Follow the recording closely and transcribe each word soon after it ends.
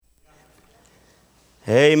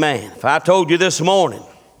Amen. If I told you this morning,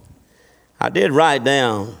 I did write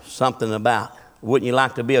down something about, wouldn't you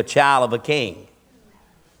like to be a child of a king?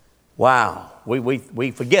 Wow, we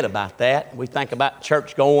forget about that. We think about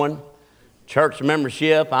church going, church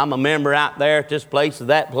membership. I'm a member out there at this place or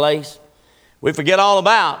that place. We forget all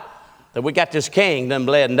about that we got this king done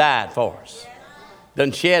bled and died for us,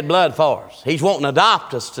 done shed blood for us. He's wanting to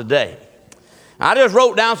adopt us today. I just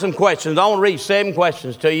wrote down some questions. I want to read 7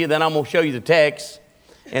 questions to you, then I'm going to show you the text,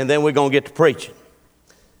 and then we're going to get to preaching.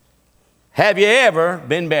 Have you ever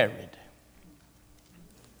been buried?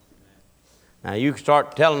 Now you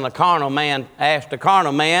start telling a carnal man, ask the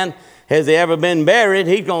carnal man, has he ever been buried?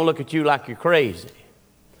 He's going to look at you like you're crazy.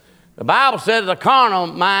 The Bible says the carnal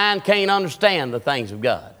mind can't understand the things of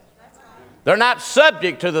God. They're not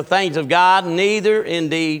subject to the things of God, neither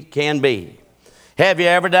indeed can be. Have you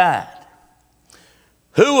ever died?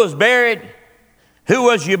 Who was buried? Who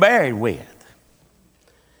was you buried with?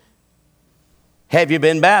 Have you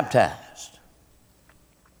been baptized?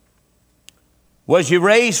 Was you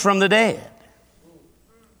raised from the dead?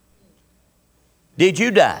 Did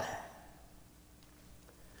you die?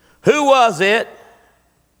 Who was it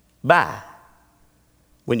by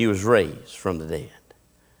when you was raised from the dead?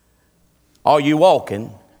 Are you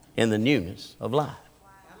walking in the newness of life?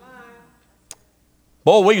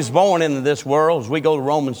 Boy, we was born into this world as we go to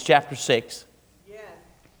Romans chapter 6.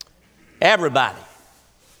 Everybody.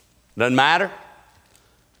 Doesn't matter.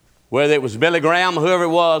 Whether it was Billy Graham or whoever it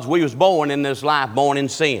was, we was born in this life, born in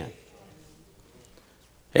sin.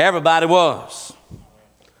 Everybody was.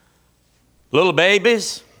 Little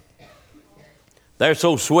babies, they're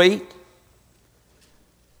so sweet.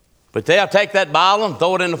 But they'll take that bottle and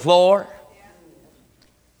throw it in the floor.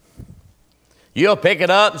 You'll pick it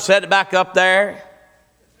up and set it back up there.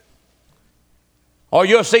 Or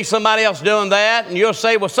you'll see somebody else doing that, and you'll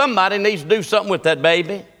say, well, somebody needs to do something with that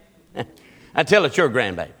baby. Until it's your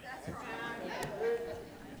grandbaby.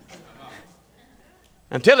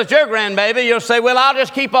 Until it's your grandbaby, you'll say, well, I'll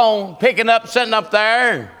just keep on picking up, sitting up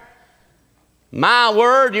there. My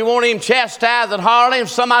word, you won't even chastise it hardly. If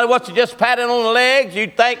somebody wants to just pat it on the legs,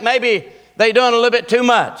 you'd think maybe they're doing a little bit too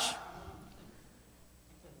much.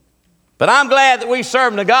 But I'm glad that we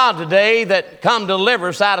serve a God today that come to deliver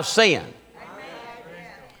us out of sin.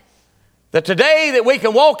 That today that we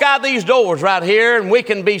can walk out these doors right here and we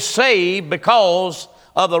can be saved because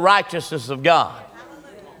of the righteousness of God.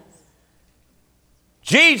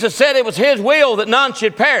 Jesus said it was His will that none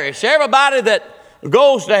should perish. Everybody that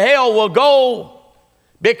goes to hell will go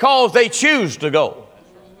because they choose to go.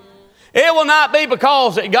 It will not be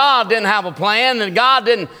because that God didn't have a plan and God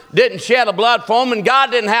didn't shed a blood for them and God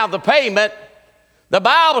didn't have the payment. The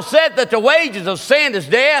Bible said that the wages of sin is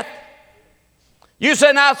death. You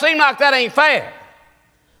say, now it seems like that ain't fair.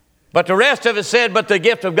 But the rest of it said, but the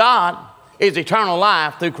gift of God is eternal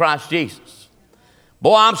life through Christ Jesus.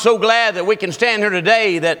 Boy, I'm so glad that we can stand here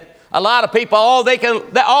today that a lot of people, all they can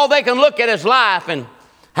look at is life and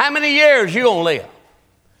how many years you gonna live.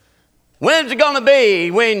 When's it gonna be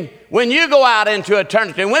when you go out into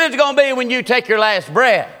eternity? When is it gonna be when you take your last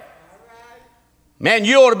breath? Man,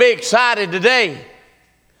 you ought to be excited today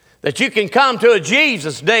that you can come to a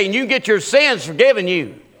Jesus day and you can get your sins forgiven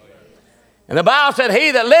you. And the Bible said, he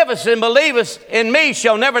that liveth and believeth in me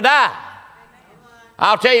shall never die.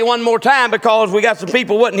 I'll tell you one more time because we got some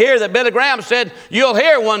people wasn't here that Billy Graham said, you'll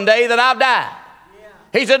hear one day that I've died.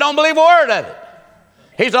 He said, don't believe a word of it.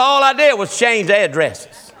 He said, all I did was change the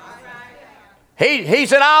addresses. He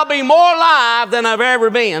said, I'll be more alive than I've ever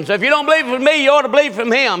been. So if you don't believe from me, you ought to believe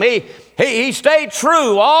from him. He stayed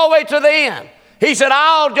true all the way to the end. He said,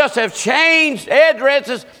 I'll just have changed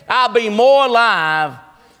addresses. I'll be more alive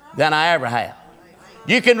than I ever have.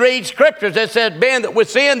 You can read scriptures that says, Ben, that with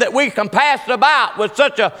sin that we compassed about with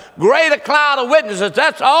such a great a cloud of witnesses.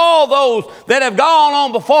 That's all those that have gone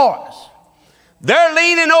on before us. They're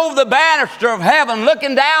leaning over the banister of heaven,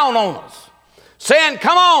 looking down on us, saying,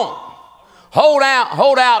 come on, hold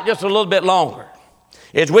out just a little bit longer.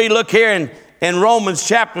 As we look here in Romans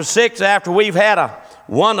chapter 6, after we've had a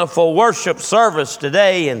wonderful worship service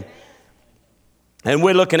today, and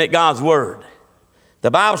we're looking at God's Word. The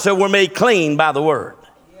Bible said we're made clean by the Word.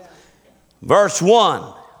 Verse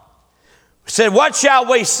 1 said, what shall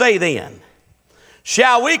we say then?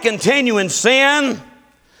 Shall we continue in sin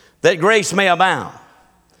that grace may abound?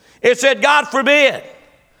 It said, God forbid.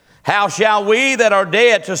 How shall we that are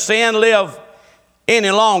dead to sin live any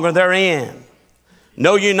longer therein?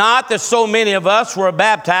 Know you not that so many of us were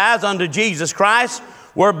baptized unto Jesus Christ,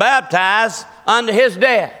 were baptized unto His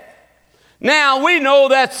death? Now we know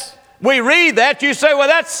we read that, you say, well,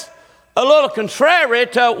 that's a little contrary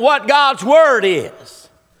to what God's word is.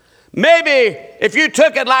 Maybe if you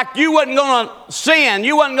took it like you wasn't going to sin,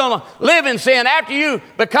 you wasn't going to live in sin after you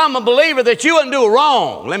become a believer, that you wouldn't do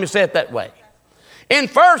wrong. Let me say it that way. In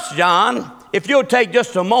 1 John, if you'll take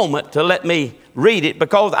just a moment to let me read it,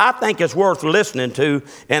 because I think it's worth listening to,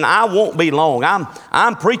 and I won't be long.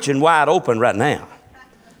 I'm preaching wide open right now.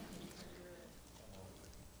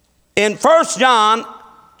 In 1 John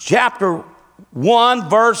chapter 1,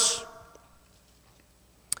 verse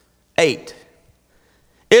 8,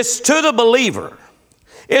 it's to the believer.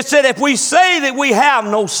 It said, if we say that we have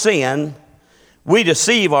no sin, we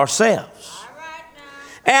deceive ourselves.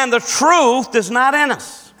 And the truth is not in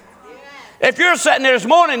us. If you're sitting there this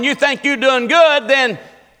morning and you think you're doing good, then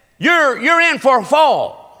you're in for a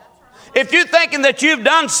fall. If you're thinking that you've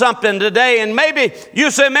done something today and maybe you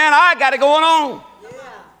say, man, I got it going on.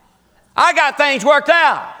 I got things worked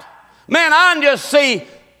out. Man, I can just see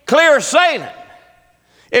clear sailing.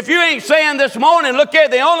 If you ain't saying this morning, look here,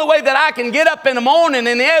 the only way that I can get up in the morning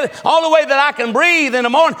and the only way that I can breathe in the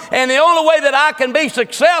morning and the only way that I can be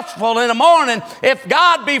successful in the morning, if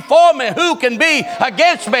God be for me, who can be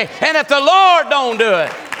against me? And if the Lord don't do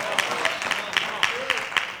it.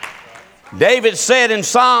 David said in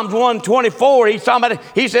Psalms 124, he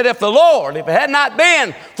said, if it had not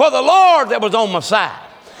been for the Lord that was on my side,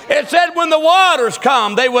 it said when the waters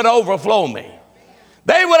come, they would overflow me.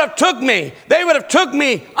 They would have took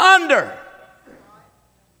me under.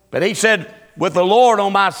 But he said, with the Lord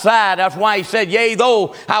on my side, that's why he said, yea,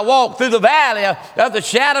 though I walk through the valley of the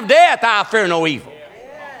shadow of death, I fear no evil.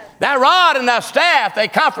 That rod and that staff, they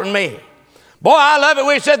comfort me. Boy, I love it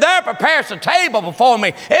when he said, there prepares a table before me.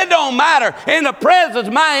 It don't matter. In the presence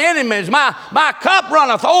of my enemies, my cup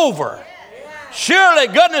runneth over. Surely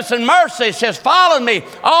goodness and mercy has followed me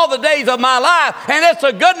all the days of my life. And it's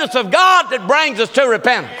the goodness of God that brings us to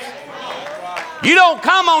repentance. You don't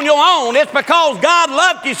come on your own. It's because God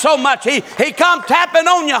loved you so much. He come tapping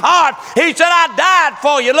on your heart. He said, I died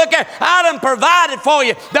for you. Look at, I done provided for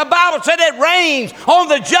you. The Bible said it rains on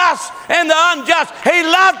the just and the unjust. He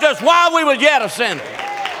loved us while we were yet a sinner.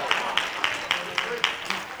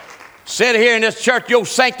 Sit here in this church, your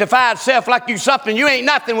sanctified self, like you something. You ain't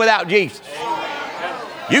nothing without Jesus.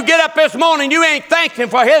 You get up this morning, you ain't thanking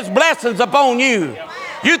for his blessings upon you.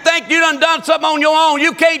 You think you done something on your own.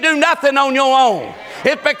 You can't do nothing on your own.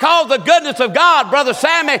 It's because of the goodness of God, Brother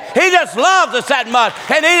Sammy. He just loves us that much,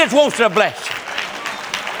 and he just wants to bless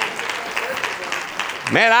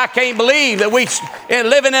you. Man, I can't believe that we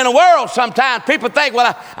living in a world sometimes. People think,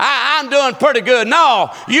 well, I'm doing pretty good.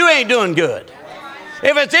 No, you ain't doing good.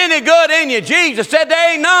 If it's any good in you, Jesus said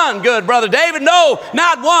there ain't none good, Brother David. No,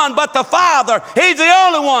 not one, but the Father. He's the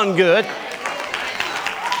only one good.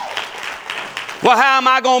 Well, how am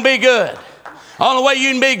I going to be good? Only way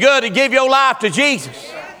you can be good is give your life to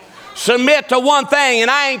Jesus. Submit to one thing, and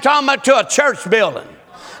I ain't talking about to a church building.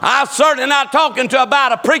 I'm certainly not talking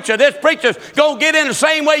about a preacher. This preacher's going to get in the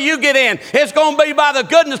same way you get in. It's going to be by the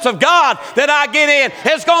goodness of God that I get in.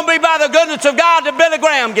 It's going to be by the goodness of God that Billy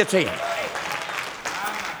Graham gets in.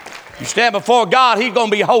 You stand before God, he's going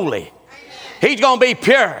to be holy. He's going to be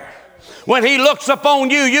pure. When he looks upon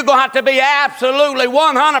you, you're going to have to be absolutely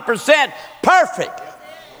 100% perfect.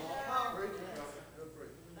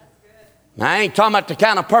 Now, I ain't talking about the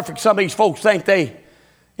kind of perfect some of these folks think they,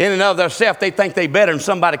 in and of themselves, they think they better than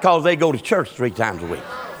somebody because they go to church 3 times a week.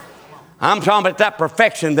 I'm talking about that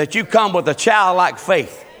perfection that you come with a childlike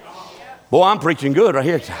faith. Boy, I'm preaching good right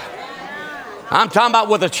here. I'm talking about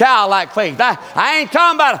with a childlike faith. I ain't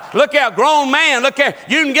talking about, look at a grown man. Look at,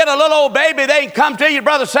 you can get a little old baby. They can come to you,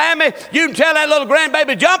 Brother Sammy. You can tell that little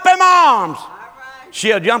grandbaby, jump in my arms.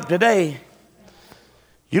 She'll jump today.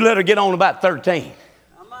 You let her get on about 13.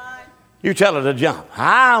 You tell her to jump.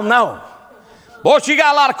 I don't know. Boy, she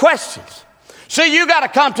got a lot of questions. See, you got to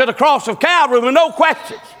come to the cross of Calvary with no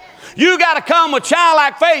questions. You got to come with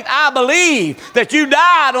childlike faith. I believe that you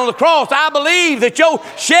died on the cross. I believe that your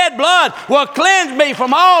shed blood will cleanse me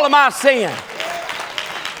from all of my sin.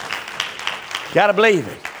 Got to believe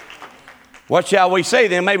it. What shall we say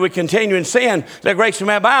then? Maybe we continue in sin, the grace of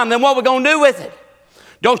man abound. Then what are we going to do with it?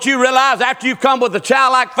 Don't you realize after you come with the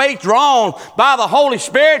childlike faith drawn by the Holy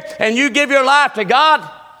Spirit and you give your life to God,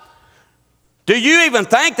 do you even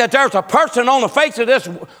think that there's a person on the face of this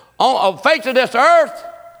earth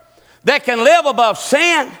that can live above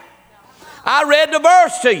sin? I read the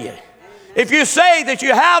verse to you. If you say that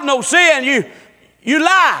you have no sin, you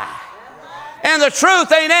lie. And the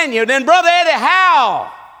truth ain't in you. Then, Brother Eddie,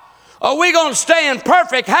 how are we going to stay in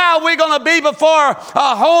perfect? How are we going to be before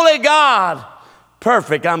a holy God?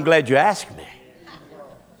 Perfect. I'm glad you asked me.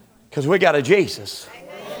 Because we got a Jesus.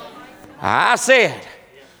 I said,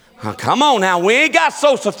 come on now, we ain't got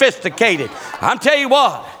so sophisticated. I'm telling you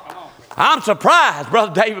what, I'm surprised,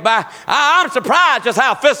 Brother David. I'm surprised just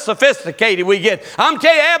how sophisticated we get. I'm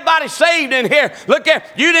telling you, everybody's saved in here. Look here,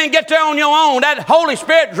 you didn't get there on your own. That Holy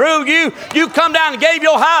Spirit drew you. You come down and gave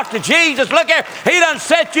your heart to Jesus. Look here, He done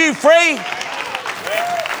set you free.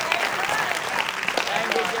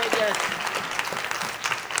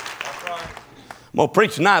 I'm going to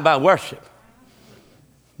preach tonight about worship.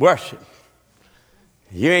 Worship.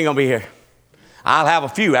 You ain't going to be here. I'll have a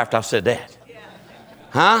few after I said that.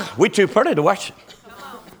 Huh? We too pretty to worship.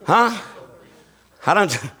 Huh?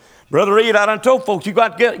 Brother Reed, I done told folks you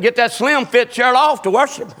got to get that slim fit shirt off to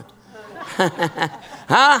worship.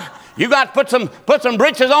 Huh? You got to put some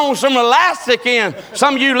breeches on, some elastic in,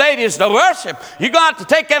 some of you ladies to worship. You got to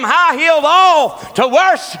take them high heels off to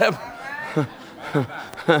worship.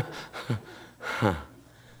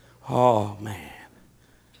 Oh, man.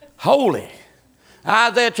 Holy.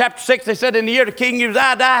 Isaiah chapter 6, they said, in the year the King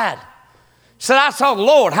Uzziah died. He said, I saw the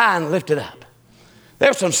Lord high and lifted up. There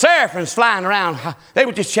were some seraphims flying around. They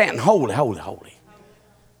were just chanting, holy, holy, holy.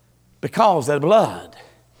 Because of the blood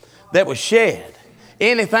that was shed.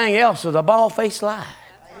 Anything else is a bald-faced lie.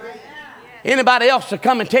 Anybody else to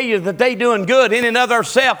come and tell you that they doing good in and of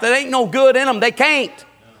themselves, there ain't no good in them, they can't.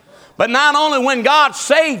 But not only when God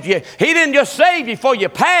saved you, He didn't just save you for your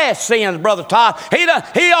past sins, Brother Todd.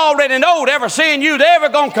 He already knowed every sin you'd ever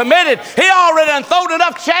gone committed. He already done thrown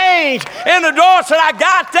enough change in the door, said, I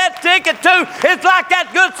got that ticket too. It's like that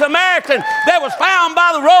good Samaritan that was found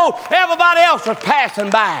by the road. Everybody else was passing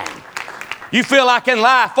by. You feel like in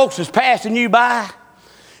life folks is passing you by?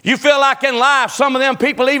 You feel like in life some of them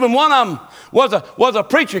people, even one of them, was a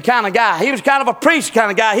preacher kind of guy. He was kind of a priest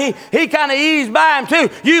kind of guy. He kind of eased by him too.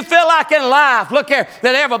 You feel like in life, look here,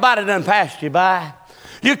 that everybody done passed you by.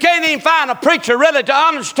 You can't even find a preacher really to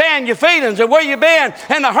understand your feelings and where you've been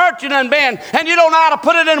and the hurt you done been, and you don't know how to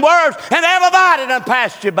put it in words, and everybody done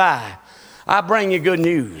passed you by. I bring you good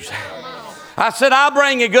news. I said, I'll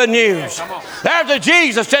bring you good news. There's a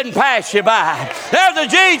Jesus didn't pass you by. There's a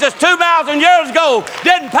Jesus 2,000 years ago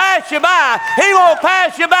didn't pass you by. He won't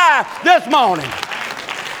pass you by this morning.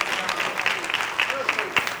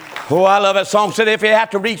 Oh, I love that song. Said if you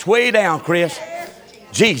have to reach way down, Chris,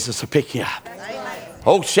 Jesus will pick you up.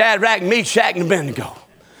 Old Shadrach, Meshach, and Abednego.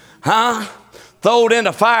 Huh? Thrown in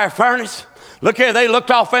the fire furnace. Look here, they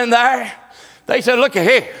looked off in there. They said, look at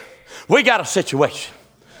here. We got a situation.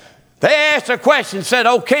 They asked a question, said,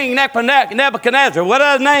 oh, King Nebuchadnezzar, what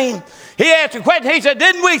is his name? He asked a question. He said,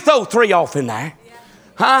 didn't we throw 3 off in there?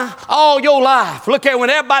 Huh? All your life. Look here, when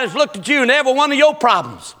everybody's looked at you and every one of your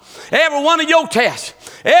problems, every one of your tests,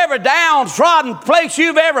 every downtrodden place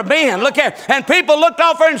you've ever been. Look here, and people looked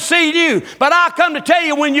off there and see you. But I come to tell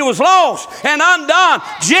you, when you was lost and undone,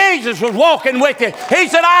 Jesus was walking with you. He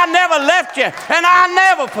said, I never left you and I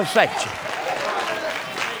never forsake you.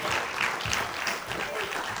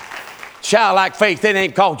 Childlike faith, it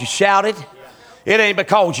ain't because you shouted. It ain't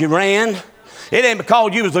because you ran. It ain't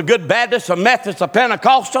because you was a good Baptist, a Methodist, a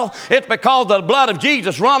Pentecostal. It's because the blood of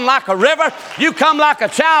Jesus run like a river. You come like a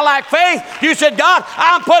childlike faith. You said, God,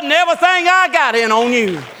 I'm putting everything I got in on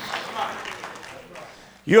you.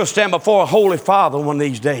 You'll stand before a holy Father one of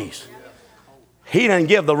these days. He didn't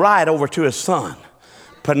give the right over to His Son,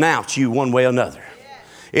 pronounce you one way or another.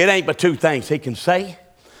 It ain't but 2 things He can say.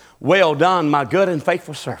 Well done, my good and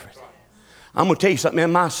faithful servant. I'm going to tell you something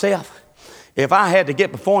in myself. If I had to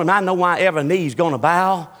get before Him, I know why every knee's going to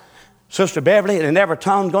bow, Sister Beverly, and every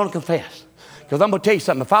tongue's going to confess. Because I'm going to tell you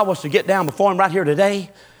something. If I was to get down before Him right here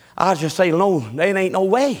today, I'd just say, no, there ain't no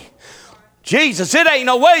way. Jesus, it ain't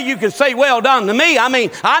no way you can say well done to me. I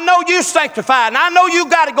mean, I know you sanctified, and I know you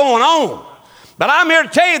got it going on. But I'm here to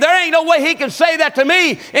tell you, there ain't no way He can say that to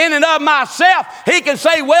me in and of myself. He can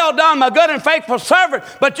say, well done, my good and faithful servant.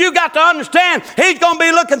 But you got to understand, He's going to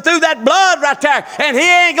be looking through that blood right there, and He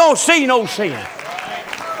ain't going to see no sin.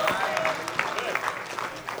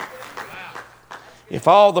 If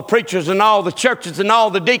all the preachers and all the churches and all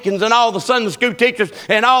the deacons and all the Sunday school teachers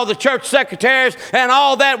and all the church secretaries and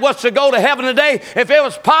all that was to go to heaven today, if it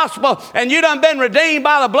was possible and you done been redeemed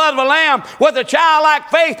by the blood of a lamb with a childlike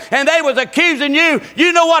faith and they was accusing you,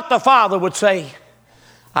 you know what the Father would say?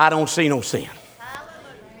 I don't see no sin.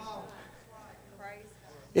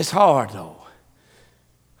 It's hard though.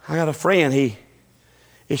 I got a friend, he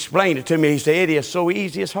explained it to me. He said, it is so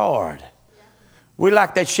easy, it's hard. We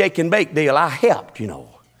like that shake and bake deal. I helped, you know.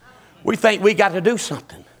 We think we got to do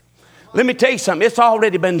something. Let me tell you something. It's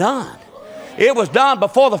already been done. It was done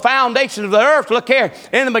before the foundation of the earth. Look here.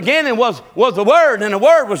 In the beginning was the Word, and the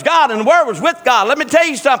Word was God, and the Word was with God. Let me tell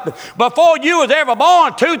you something. Before you was ever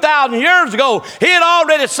born 2,000 years ago, He had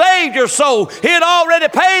already saved your soul. He had already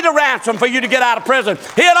paid a ransom for you to get out of prison.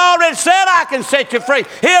 He had already said, I can set you free.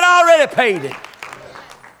 He had already paid it.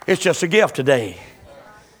 It's just a gift today.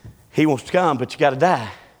 He wants to come, but you got to die.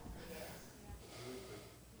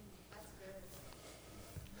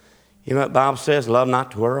 You know what the Bible says? Love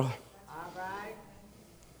not the world.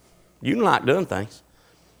 You don't like doing things.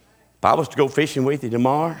 If I was to go fishing with you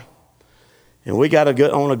tomorrow, and we got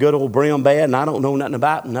on a good old brim bed, and I don't know nothing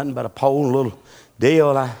about it, nothing but a pole and a little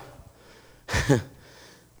deal.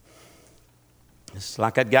 It's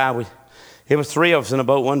like that guy. It was three of us in a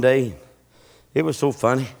boat one day. It was so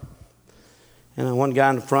funny. And one guy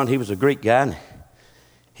in the front, he was a Greek guy, and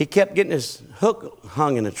he kept getting his hook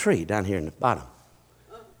hung in a tree down here in the bottom.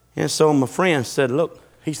 And so my friend said, look,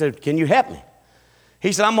 he said, can you help me?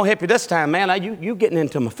 He said, I'm going to help you this time, man. You getting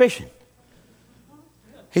into my fishing.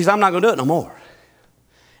 He said, I'm not going to do it no more.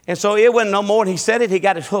 And so it wasn't no more. And he said it. He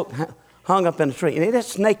got his hook hung up in the tree. And it's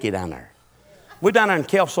snaky down there. We're down there in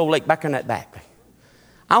Kelso Lake, back in that back.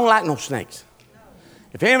 I don't like no snakes.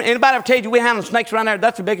 If anybody ever tells you we're handling snakes around there,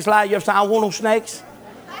 that's the biggest lie you ever said. I don't want no snakes.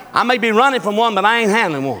 I may be running from one, but I ain't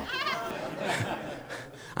handling one.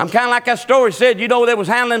 I'm kind of like that story said, you know, they was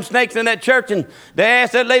handling snakes in that church, and they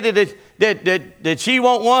asked that lady, did she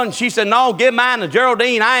want one? She said, no, give mine to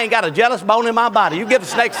Geraldine. I ain't got a jealous bone in my body. You give the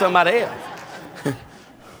snake to somebody else.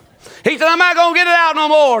 He said, I'm not going to get it out no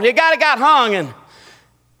more. You got hung. And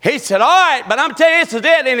he said, all right, but I'm telling you, this is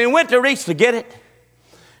it. And he went to reach to get it.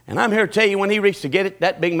 And I'm here to tell you, when he reached to get it,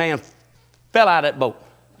 that big man fell out of that boat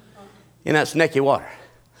in that snaky water.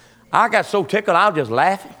 I got so tickled, I was just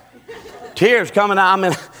laughing. Tears coming out. I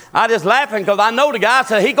mean, I just laughing because I know the guy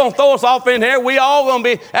said he's going to throw us off in here. We all going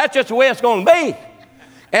to be, that's just the way it's going to be.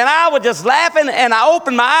 And I was just laughing, and I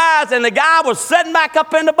opened my eyes, and the guy was sitting back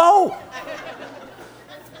up in the boat.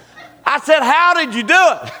 I said, how did you do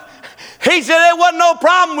it? He said, it wasn't no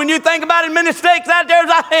problem when you think about as many snakes out there as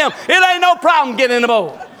I am. It ain't no problem getting in the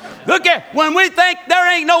boat. Look at, when we think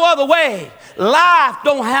there ain't no other way, life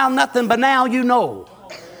don't have nothing, but now you know.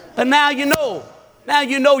 But now you know. Now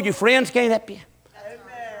you know your friends can't help you.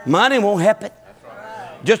 Money won't help it.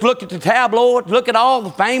 Just look at the tabloids. Look at all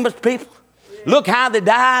the famous people. Look how they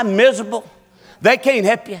die miserable. They can't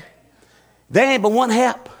help you. There ain't but one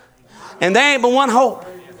help. And there ain't but one hope.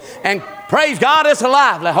 And praise God, it's a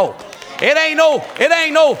lively hope. It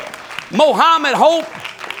ain't no Mohammed hope.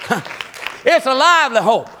 It's a lively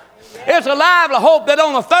hope. It's a lively hope that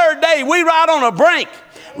on the third day we right on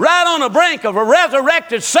the brink of a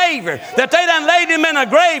resurrected Savior, that they done laid him in a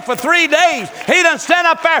grave for 3 days. He done stand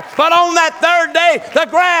up there, but on that third day, the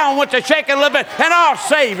ground went to shake a little bit, and our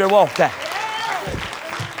Savior walked out.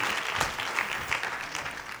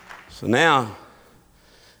 So now,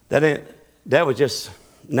 that was just,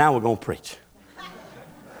 now we're going to preach.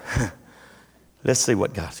 Let's see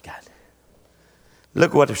what God's got.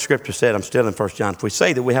 Look what the scripture said. I'm still in 1 John. If we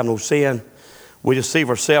say that we have no sin, we deceive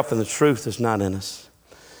ourselves and the truth is not in us.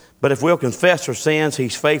 But if we'll confess our sins,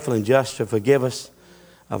 he's faithful and just to forgive us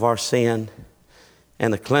of our sin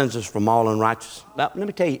and to cleanse us from all unrighteousness. Now, let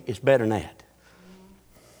me tell you, it's better than that.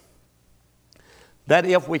 That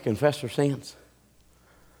if we confess our sins,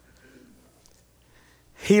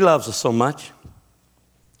 he loves us so much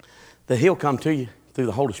that he'll come to you through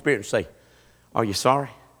the Holy Spirit and say, are you sorry?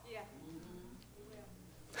 Yeah.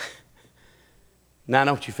 Now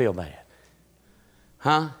don't you feel bad?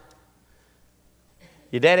 Huh?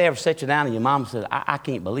 Your daddy ever sat you down and your mom said, I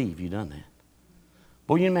can't believe you done that.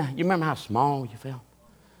 Boy, you remember how small you felt?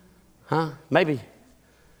 Huh? Maybe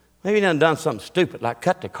you done something stupid like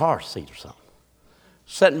cut the car seat or something.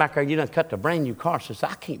 Sitting back there, you done cut the brand new car seat.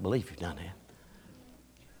 I can't believe you've done that.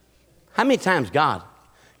 How many times God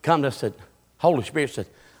come to us and said, Holy Spirit said,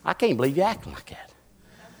 I can't believe you acting like that.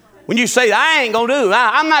 When you say, I ain't going to do it,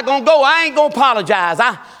 I'm not going to go, I ain't going to apologize,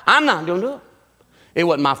 I'm not going to do it. It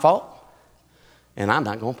wasn't my fault, and I'm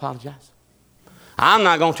not going to apologize. I'm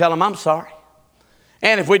not going to tell him I'm sorry.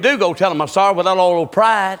 And if we do go tell him I'm sorry with that old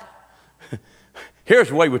pride, here's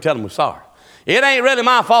the way we tell him we're sorry. It ain't really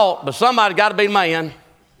my fault, but somebody got to be the man.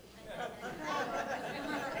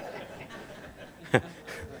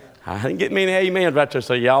 I didn't get many amens right there,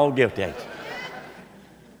 so y'all guilty.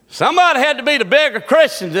 Somebody had to be the bigger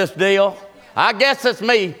Christian in this deal. I guess that's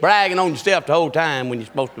me bragging on yourself the whole time when you're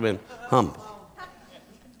supposed to be humble.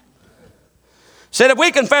 Said if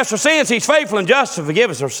we confess our sins, he's faithful and just to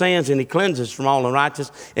forgive us our sins, and he cleanses us from all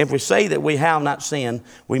unrighteousness. If we say that we have not sinned,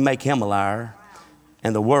 we make him a liar,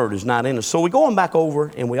 and the Word is not in us. So we're going back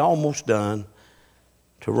over, and we're almost done,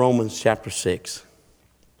 to Romans chapter 6,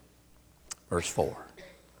 verse 4.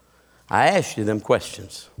 I asked you them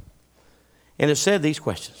questions. And it said these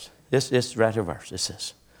questions. This is right here verse. It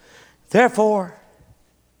says, therefore,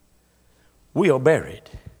 we are buried.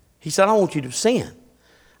 He said, I don't want you to sin.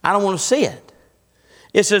 I don't want to see it.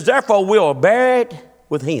 It says, therefore, we are buried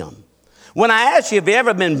with him. When I ask you, have you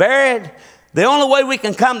ever been buried? The only way we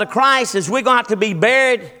can come to Christ is we're going to have to be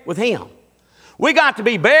buried with him. We got to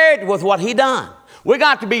be buried with what he done. We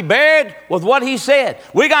got to be buried with what he said.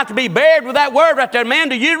 We got to be buried with that word right there. Man,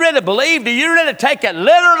 do you really believe? Do you really take it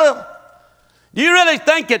literally? Do you really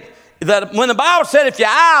think that when the Bible said if your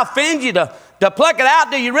eye offends you to pluck it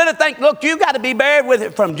out, do you really think, look, you got to be buried with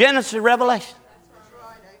it from Genesis to Revelation? That's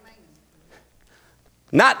right,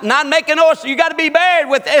 amen. Not making noise, you got to be buried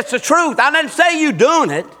with it. It's the truth. I didn't say you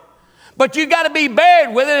doing it, but you got to be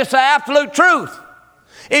buried with it. It's the absolute truth.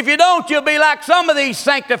 If you don't, you'll be like some of these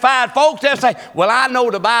sanctified folks. They'll say, well, I know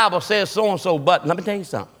the Bible says so-and-so, but let me tell you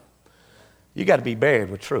something. You got to be buried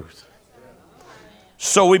with truth.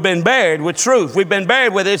 So we've been buried with truth. We've been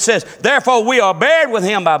buried with it. It says, therefore we are buried with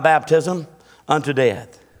him by baptism unto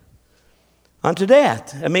death. Unto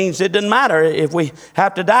death. It means it doesn't matter if we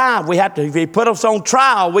have to die. If he put us on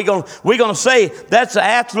trial, we're going to say that's the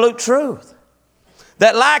absolute truth.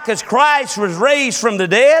 That like as Christ was raised from the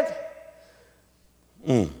dead,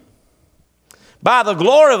 by the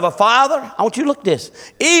glory of the Father, I want you to look at this.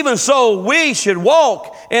 Even so we should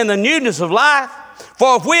walk in the newness of life.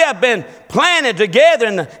 For if we have been planted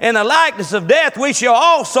together in the likeness of death, we shall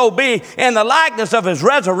also be in the likeness of his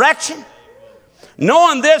resurrection.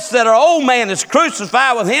 Knowing this, that our old man is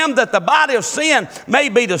crucified with him, that the body of sin may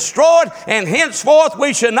be destroyed, and henceforth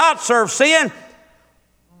we shall not serve sin.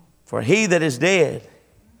 For he that is dead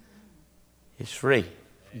is free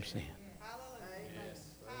from sin.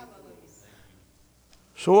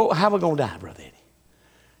 So how are we going to die, Brother Eddie?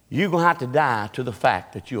 You're going to have to die to the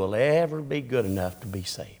fact that you'll ever be good enough to be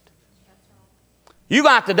saved. You're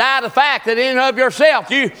going to have to die to the fact that in and of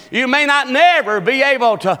yourself, you may not never be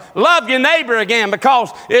able to love your neighbor again,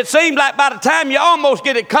 because it seems like by the time you almost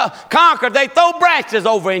get it conquered, they throw branches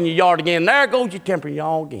over in your yard again. There goes your temper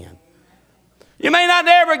y'all again. You may not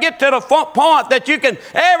ever get to the point that you can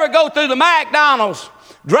ever go through the McDonald's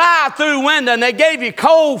drive-through window and they gave you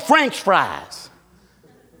cold French fries.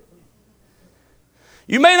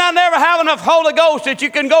 You may not never have enough Holy Ghost that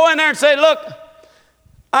you can go in there and say, look,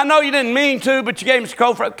 I know you didn't mean to, but you gave me some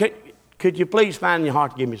cold fries. Could you please find in your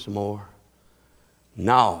heart to give me some more?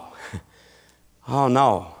 No. Oh,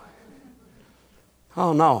 no.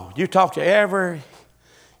 Oh, no. You talk to any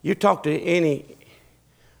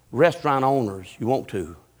restaurant owners you want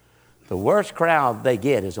to. The worst crowd they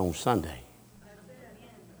get is on Sunday.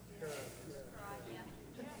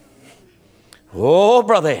 Oh,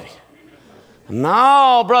 Brother Eddie.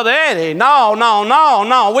 No, Brother Eddie,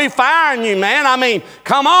 no. We firing you, man. I mean,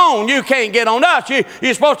 come on. You can't get on us.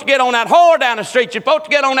 You're supposed to get on that whore down the street. You're supposed to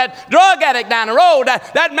get on that drug addict down the road,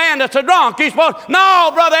 that man that's a drunk. You're supposed,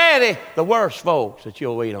 no, Brother Eddie. The worst folks that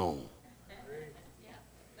you'll eat on.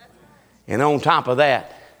 And on top of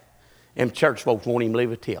that, them church folks won't even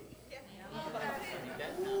leave a tip.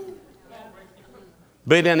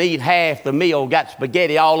 But then eat half the meal, got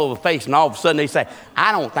spaghetti all over the face, and all of a sudden they say,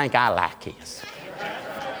 I don't think I like this.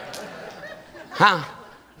 Huh?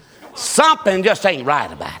 Something just ain't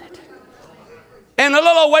right about it. And the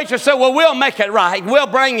little waitress said, well, we'll make it right. We'll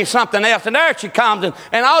bring you something else. And there she comes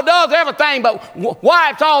and all does everything but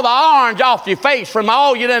wipes all the orange off your face from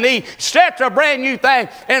all you done eat, sets a brand new thing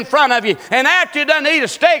in front of you. And after you done eat a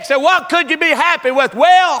steak, said, what could you be happy with?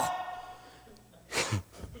 Well,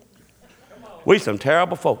 we some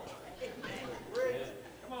terrible folk.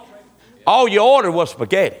 All you ordered was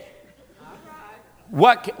spaghetti.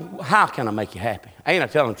 How can I make you happy? Ain't I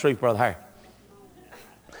telling the truth, Brother Harry?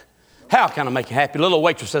 How can I make you happy? The little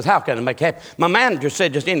waitress says, how can I make you happy? My manager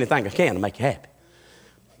said just anything I can to make you happy.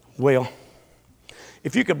 Well,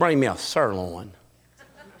 if you could bring me a sirloin,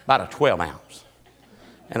 about a 12 ounce,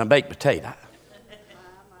 and a baked potato.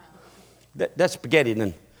 That spaghetti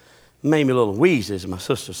then made me a little wheezy, as my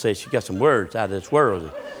sister says. She got some words out of this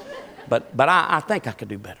world. But I think I could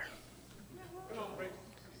do better.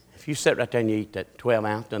 If you sit right there and you eat that 12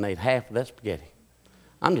 ounce and ate half of that spaghetti,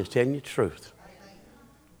 I'm just telling you the truth.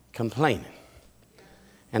 Complaining.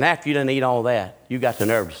 And after you done eat all that, you got the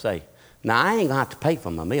nerve to say, now I ain't going to have to pay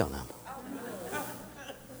for my meal now.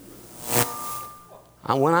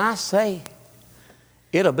 And when I say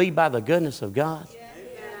it'll be by the goodness of God,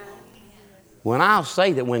 when I'll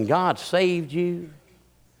say that when God saved you,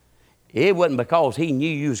 It wasn't because he knew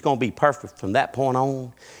you was going to be perfect from that point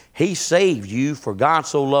on. He saved you, for God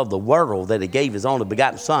so loved the world that he gave his only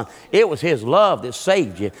begotten Son. It was his love that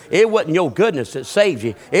saved you. It wasn't your goodness that saved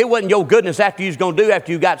you. It wasn't your goodness after you was going to do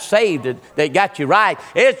after you got saved that got you right.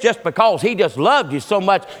 It's just because he just loved you so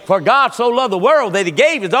much. For God so loved the world that he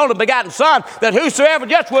gave his only begotten Son, that whosoever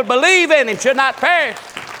just would believe in him should not perish.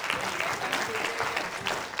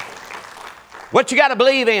 What you got to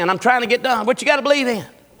believe in? I'm trying to get done. What you got to believe in?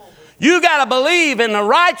 You got to believe in the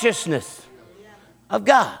righteousness of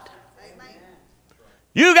God.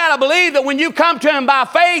 You got to believe that when you come to him by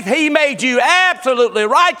faith, he made you absolutely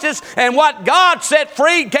righteous, and what God set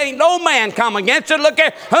free, can't no man come against it. Look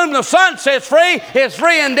at whom the Son sets free is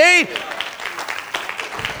free indeed.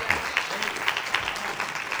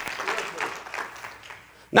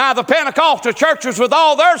 Now the Pentecostal churches, with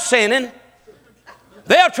all their sinning,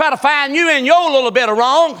 they'll try to find you in your little bit of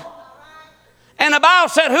wrong. And the Bible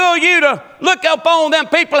said, who are you to look up on them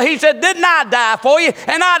people? He said, didn't I die for you?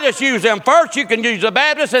 And I just use them first. You can use the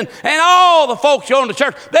Baptists and all the folks you on the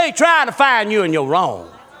church. They trying to find you in your wrong.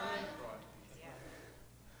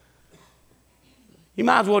 You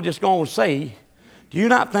might as well just go and say, do you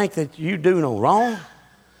not think that you do no wrong?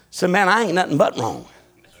 Say, man, I ain't nothing but wrong.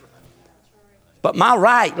 But my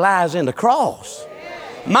right lies in the cross.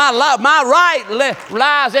 My right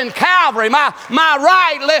lies in Calvary. My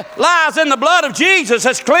right lies in the blood of Jesus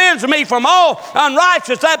that's cleansed me from all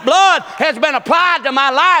unrighteousness. That blood has been applied to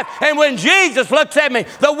my life. And when Jesus looks at me,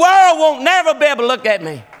 the world won't never be able to look at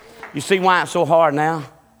me. You see why it's so hard now?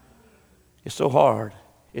 It's so hard.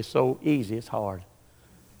 It's so easy. It's hard.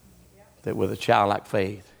 That with a childlike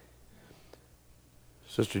faith.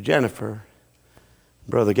 Sister Jennifer,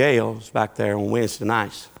 Brother Gale's back there on Wednesday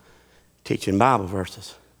nights teaching Bible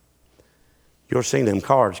verses. You're seeing them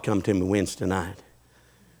cards come to me Wednesday night.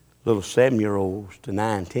 Little 7-year-olds to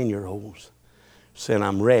 9, 10-year-olds saying,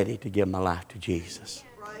 I'm ready to give my life to Jesus.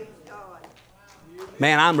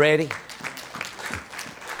 Man, I'm ready.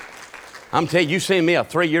 I'm telling you, you see me, a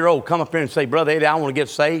 3-year-old, come up here and say, Brother Eddie, I want to get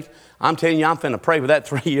saved. I'm telling you, I'm finna pray with that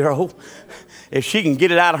 3-year-old. If she can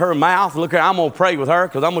get it out of her mouth, look here, I'm going to pray with her,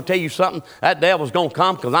 because I'm going to tell you something. That devil's going to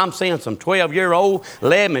come, because I'm seeing some 12-year-olds,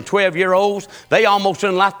 11 and 12-year-olds. They almost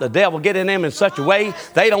shouldn't let the devil get in them in such a way.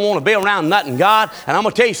 They don't want to be around nothing God. And I'm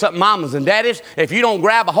going to tell you something, mamas and daddies. If you don't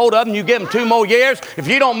grab a hold of them, you give them 2 more years. If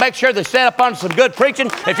you don't make sure they set up under some good preaching,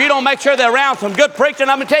 if you don't make sure they're around some good preaching,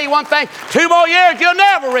 I'm going to tell you one thing, 2 more years, you'll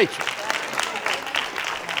never reach it.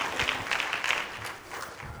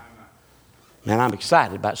 Man, I'm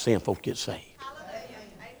excited about seeing folks get saved.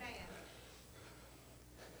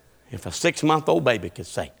 If a 6-month-old baby could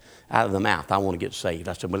say out of the mouth, I want to get saved.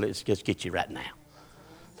 I said, well, let's just get you right now.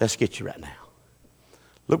 Let's get you right now.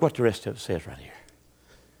 Look what the rest of it says right here.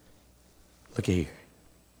 Look here.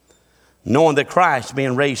 Knowing that Christ,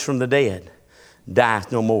 being raised from the dead, dieth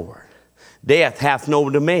no more. Death hath no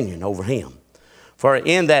dominion over him. For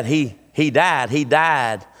in that he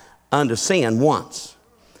died unto sin once.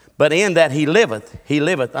 But in that he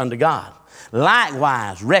liveth unto God.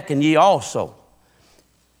 Likewise reckon ye also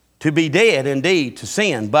to be dead indeed to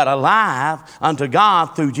sin, but alive unto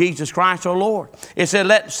God through Jesus Christ our Lord. It said,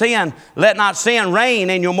 let not sin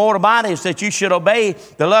reign in your mortal bodies, that you should obey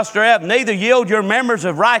the lust thereof. Neither yield your members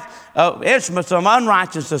of instruments of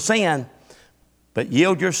unrighteousness to sin, but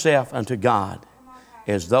yield yourself unto God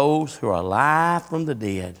as those who are alive from the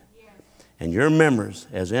dead, and your members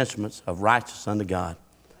as instruments of righteousness unto God.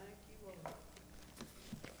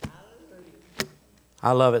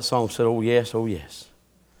 I love that song. Said, oh yes, oh yes.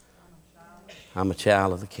 I'm a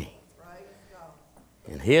child of the King.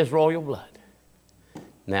 And his royal blood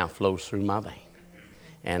now flows through my vein.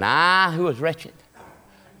 And I, who was wretched,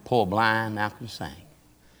 poor, blind, now can sing.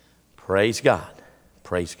 Praise God.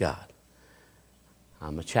 Praise God.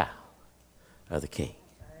 I'm a child of the King.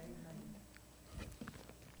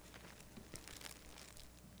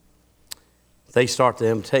 They start the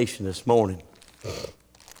invitation this morning. I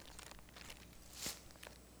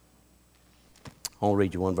want to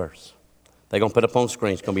read you one verse. They're going to put up on the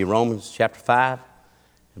screen. It's going to be Romans chapter 5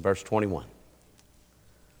 and verse 21.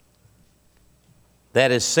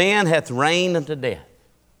 That as sin hath reigned unto death,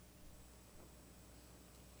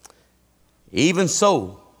 even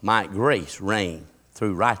so might grace reign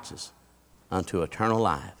through righteousness unto eternal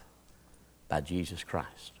life by Jesus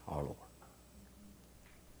Christ our Lord.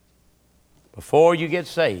 Before you get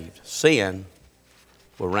saved, sin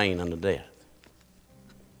will reign unto death.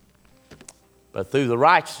 But through the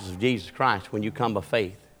righteousness of Jesus Christ, when you come by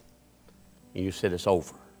faith, and you said it's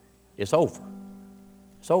over. It's over.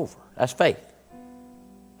 It's over. That's faith.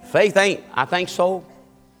 Faith ain't, I think so.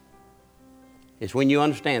 It's when you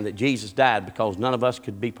understand that Jesus died because none of us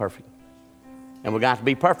could be perfect. And we've got to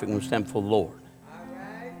be perfect when we stand before the Lord.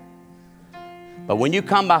 But when you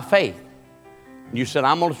come by faith, you said,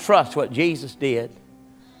 I'm going to trust what Jesus did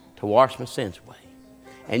to wash my sins away.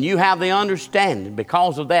 And you have the understanding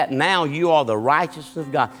because of that, now you are the righteousness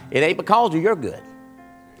of God. It ain't because of your good.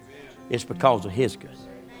 It's because of His good.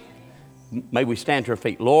 May we stand to our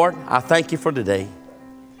feet. Lord, I thank you for today.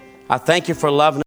 I thank you for loving us.